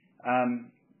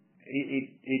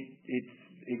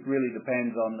it really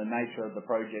depends on the nature of the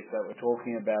project that we're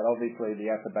talking about. Obviously, the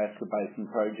Athabasca Basin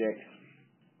projects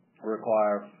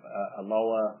require a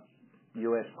lower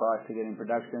US price to get in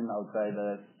production. I would say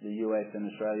that the US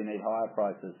and Australia need higher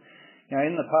prices.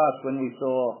 In the past, when we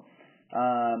saw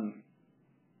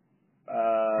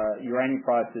uranium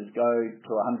prices go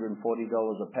to $140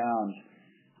 a pound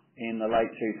in the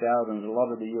late 2000s, a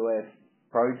lot of the US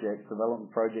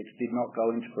development projects did not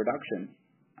go into production.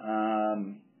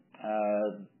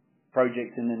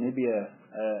 Projects in Namibia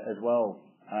as well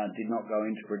did not go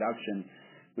into production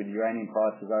with uranium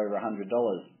prices over $100.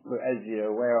 As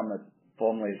you're aware, I'm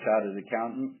formerly a chartered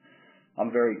accountant.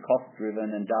 I'm very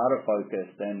cost-driven and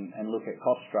data-focused and look at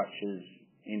cost structures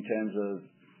in terms of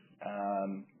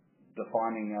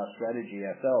defining our strategy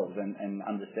ourselves and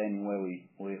understanding where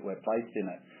we're placed in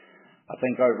it. I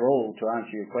think overall, to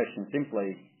answer your question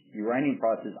simply, uranium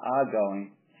prices are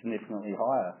going significantly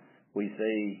higher. We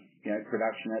see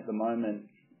production at the moment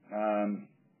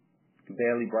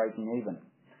barely breaking even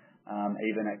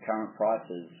at current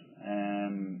prices.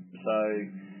 So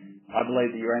I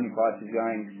believe the uranium price is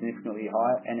going significantly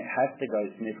higher, and it has to go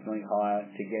significantly higher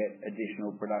to get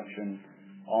additional production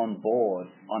on board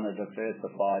on a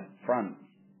diversified front.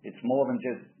 It's more than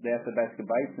just the Athabasca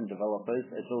Basin developers.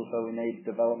 It's also we need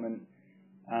development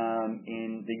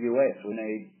in the US. We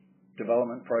need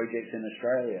development projects in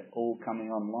Australia all coming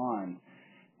online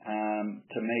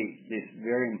to meet this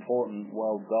very important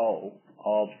world goal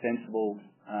of sensible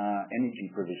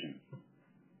energy provision.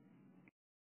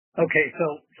 Okay,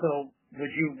 so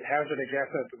would you hazard a guess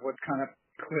at what kind of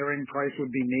clearing price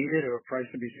would be needed, or a price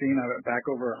to be seen back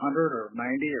over 100 or 90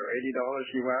 or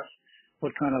 $80 US?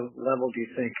 What kind of level do you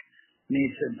think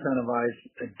needs to incentivize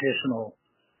additional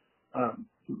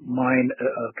mine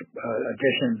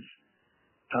additions?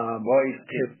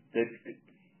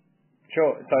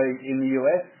 Sure. So in the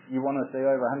US, you want to see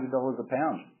over $100 a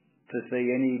pound to see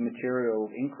any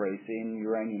material increase in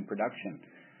uranium production.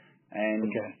 And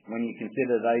when you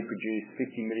consider they produce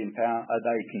 50 million pounds,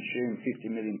 they consume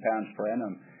 50 million pounds per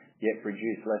annum, yet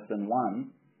produce less than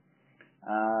one.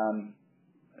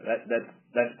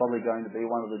 That's probably going to be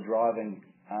one of the driving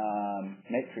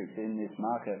metrics in this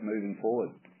market moving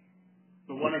forward.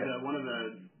 But one of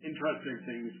the interesting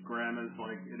things, Graham, is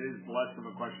it is less of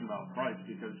a question about price,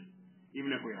 because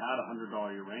even if we had $100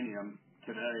 uranium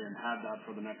today and had that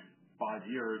for the next 5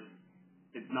 years,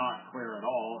 it's not clear at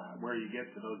all where you get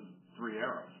to those 3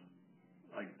 arrows.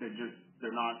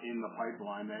 They're not in the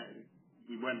pipeline.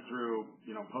 We went through,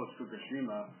 post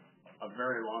Fukushima, a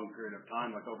very long period of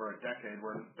time, over a decade,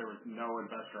 where there was no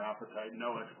investor appetite,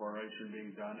 no exploration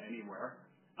being done anywhere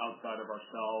outside of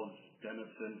ourselves,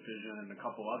 Denison, Fission, and a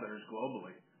couple others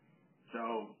globally.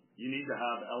 So you need to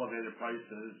have elevated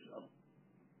prices of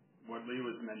what Lee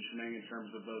was mentioning in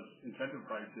terms of those incentive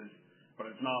prices, but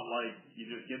it's not like you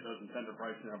just get those incentive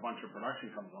prices and a bunch of production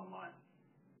comes online.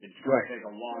 It's going to take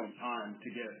a long time to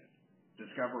get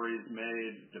discoveries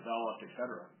made, developed, et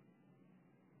cetera.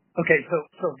 Okay,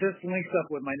 so this links up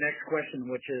with my next question,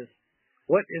 which is,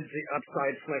 what is the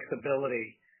upside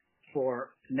flexibility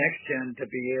for Nexgen to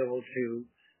be able to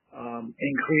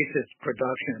increase its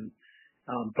production,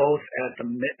 both at the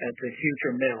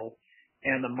future mill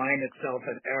and the mine itself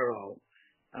at Arrow?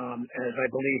 As I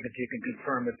believe, if you can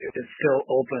confirm, it is still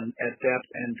open at depth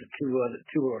and to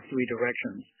two or three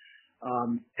directions.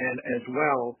 And as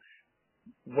well,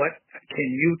 what do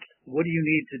you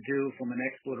need to do from an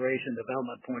exploration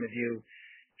development point of view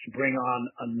to bring on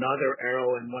another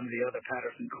Arrow in one of the other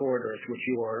Patterson corridors, which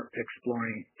you are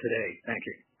exploring today? Thank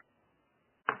you.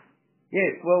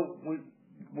 Yes, well,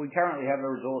 we currently have a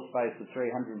resource base of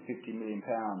 350 million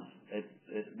pounds.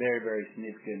 It's very, very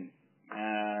significant.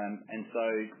 And so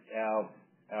our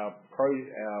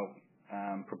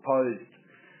proposed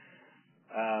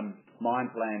mine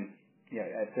plan,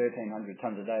 at 1,300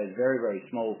 tonnes a day is very, very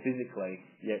small physically,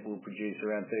 yet will produce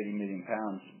around 30 million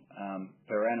pounds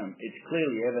per annum. It's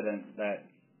clearly evident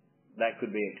that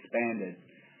could be expanded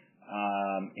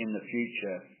in the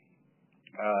future.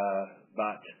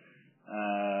 But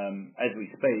as we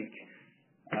speak,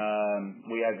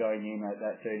 we are going in at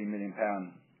that 30 million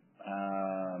pound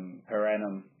per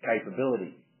annum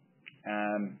capability.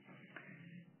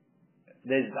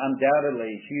 There's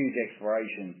undoubtedly huge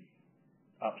exploration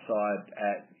upside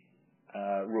at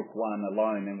Rook 1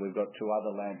 alone, and we've got 2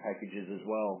 other land packages as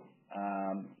well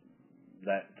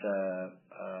that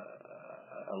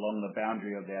along the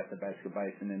boundary of the Athabasca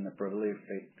Basin in the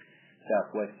prolific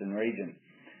southwestern region.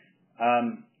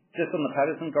 Just on the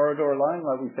Patterson corridor alone,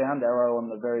 we found Arrow on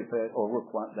the very first, or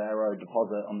Rook 1, the Arrow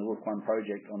deposit on the Rook 1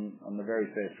 project on the very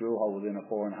first drill hole within a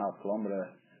 4.5 kilometre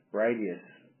radius.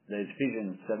 There's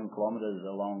Fission 7 kilometres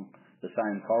along the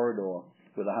same corridor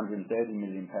with 130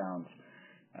 million pounds.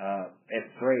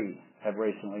 F3 have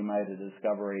recently made a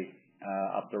discovery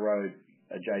up the road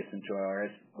adjacent to our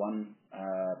S1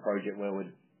 project where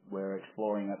we're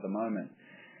exploring at the moment.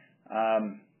 I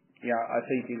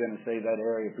think you're going to see that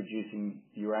area producing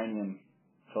uranium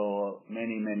for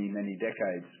many, many, many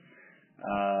decades.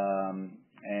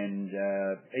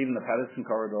 Even the Patterson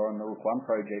corridor on the Rook I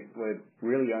project, we've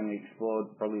really only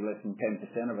explored probably less than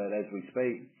 10% of it as we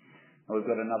speak. And we've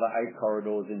got another 8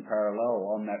 corridors in parallel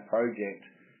on that project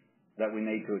that we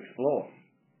need to explore.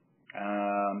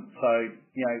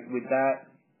 With that,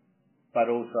 but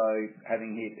also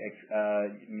having hit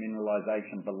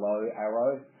mineralization below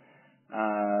Arrow,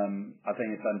 I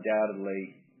think it's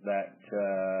undoubtedly that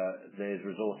there's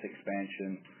resource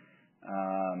expansion,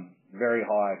 very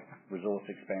high resource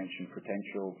expansion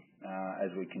potential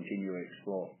as we continue to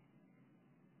explore.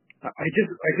 I just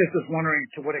was wondering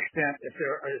to what extent, if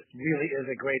there really is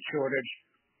a great shortage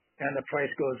and the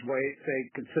price goes way, say,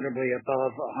 considerably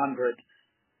above 100,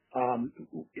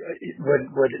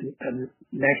 would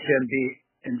Nexgen be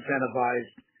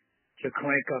incentivized to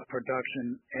crank up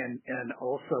production and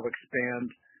also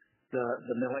expand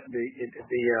the mill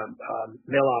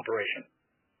operation?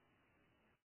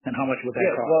 And how much would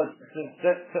that cost? Well,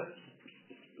 that's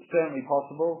certainly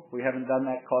possible. We haven't done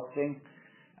that costing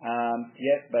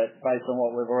yet, but based on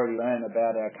what we've already learned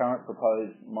about our current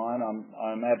proposed mine,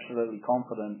 I'm absolutely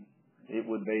confident it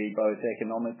would be both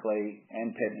economically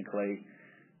and technically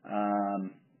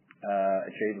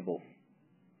achievable.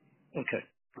 Okay,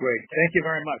 great. Thank you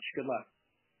very much. Good luck.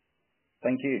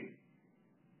 Thank you.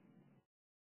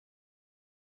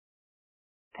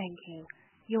 Thank you.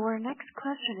 Your next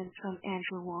question is from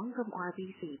Andrew Wong from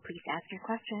RBC. Please ask your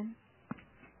question.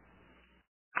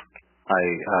 Hi,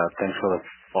 thanks for the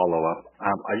follow-up.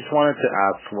 I just wanted to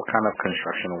ask what kind of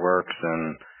construction works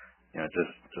and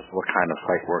just what kind of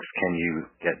site works can you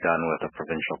get done with the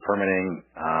provincial permitting,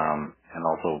 and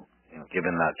also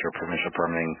given that your provincial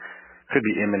permitting could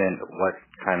be imminent, what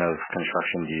kind of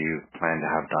construction do you plan to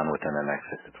have done within the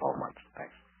next 6 to 12 months?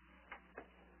 Thanks.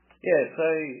 Yeah,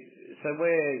 so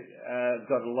we've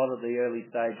got a lot of the early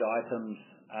stage items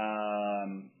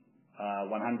 100%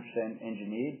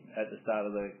 engineered at the start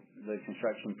of the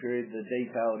construction period. The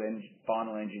detailed and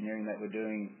final engineering that we're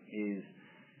doing is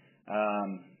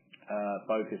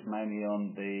focused mainly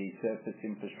on the surface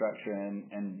infrastructure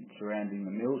and surrounding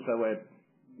the mill. So we're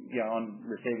on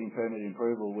receiving permit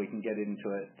approval, we can get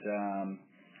into it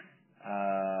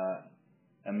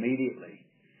immediately.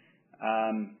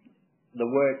 The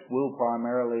work will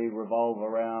primarily revolve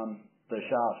around the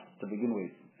shafts to begin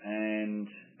with, and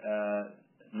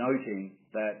noting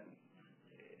that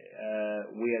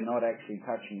we are not actually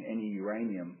touching any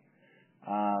uranium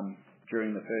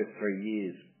during the first 3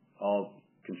 years of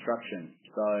construction.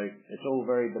 So it's all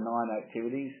very benign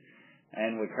activities,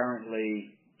 and we're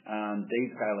currently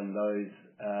detailing those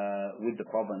with the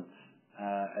province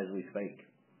as we speak.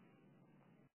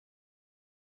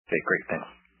 Okay, great. Thanks.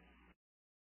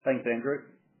 Thanks, Andrew.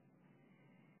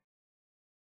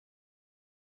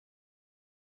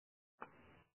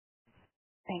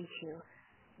 Thank you.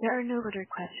 There are no further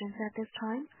questions at this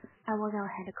time. I will now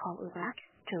hand the call over back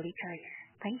to Lee Currier.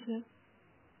 Thank you.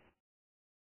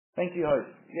 Thank you, host.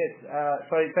 Yes,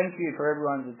 so thank you for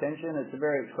everyone's attention. It's a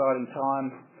very exciting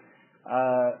time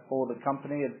for the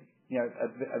company.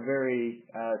 A very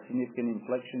significant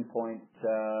inflection point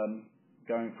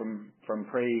going from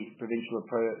pre-provincial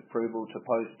approval to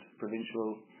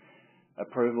post-provincial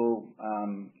approval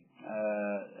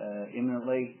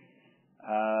imminently.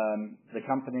 The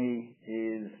company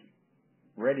is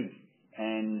ready,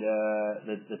 and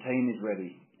the team is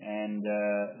ready, and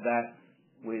that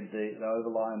with the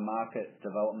overlying market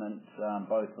developments,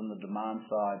 both on the demand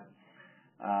side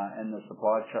and the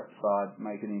supply side,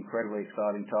 make an incredibly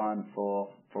exciting time for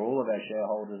all of our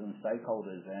shareholders and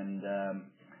stakeholders. And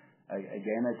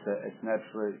again, it's an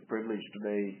absolute privilege to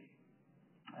be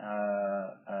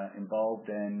involved,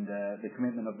 and the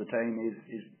commitment of the team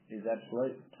is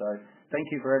absolute. So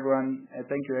thank you for everyone.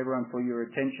 Thank you everyone for your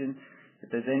attention. If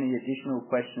there's any additional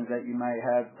questions that you may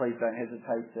have, please don't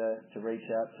hesitate to reach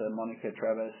out to Monica,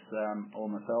 Travis, or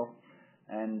myself.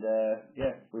 And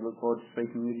we look forward to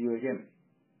speaking with you again.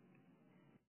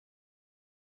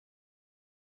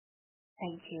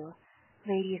 Thank you.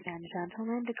 Ladies and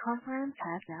gentlemen, the conference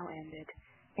has now ended.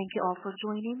 Thank you all for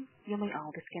joining. You may all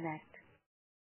disconnect.